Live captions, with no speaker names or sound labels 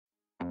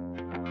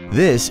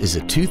This is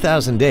a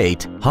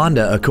 2008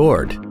 Honda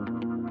Accord.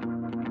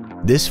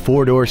 This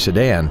four-door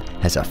sedan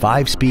has a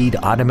 5-speed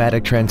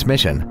automatic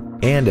transmission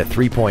and a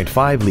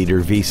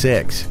 3.5-liter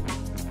V6.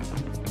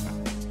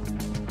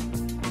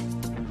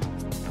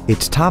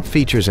 Its top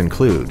features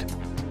include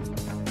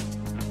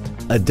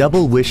a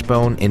double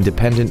wishbone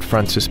independent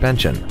front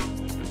suspension,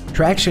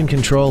 traction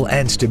control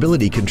and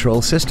stability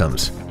control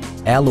systems,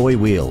 alloy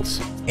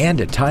wheels,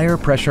 and a tire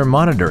pressure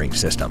monitoring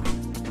system.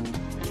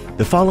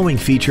 The following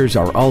features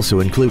are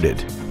also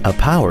included: a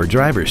power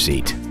driver's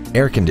seat,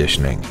 air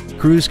conditioning,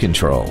 cruise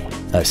control,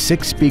 a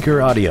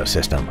 6-speaker audio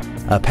system,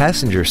 a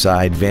passenger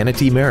side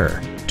vanity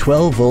mirror,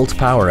 12-volt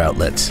power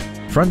outlets,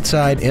 front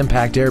side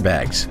impact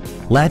airbags,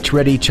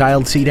 latch-ready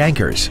child seat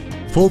anchors,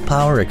 full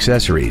power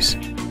accessories,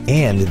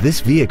 and this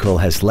vehicle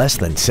has less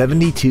than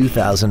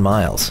 72,000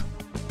 miles.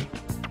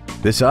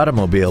 This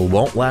automobile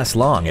won't last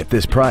long at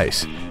this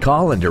price.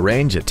 Call and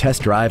arrange a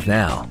test drive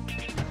now.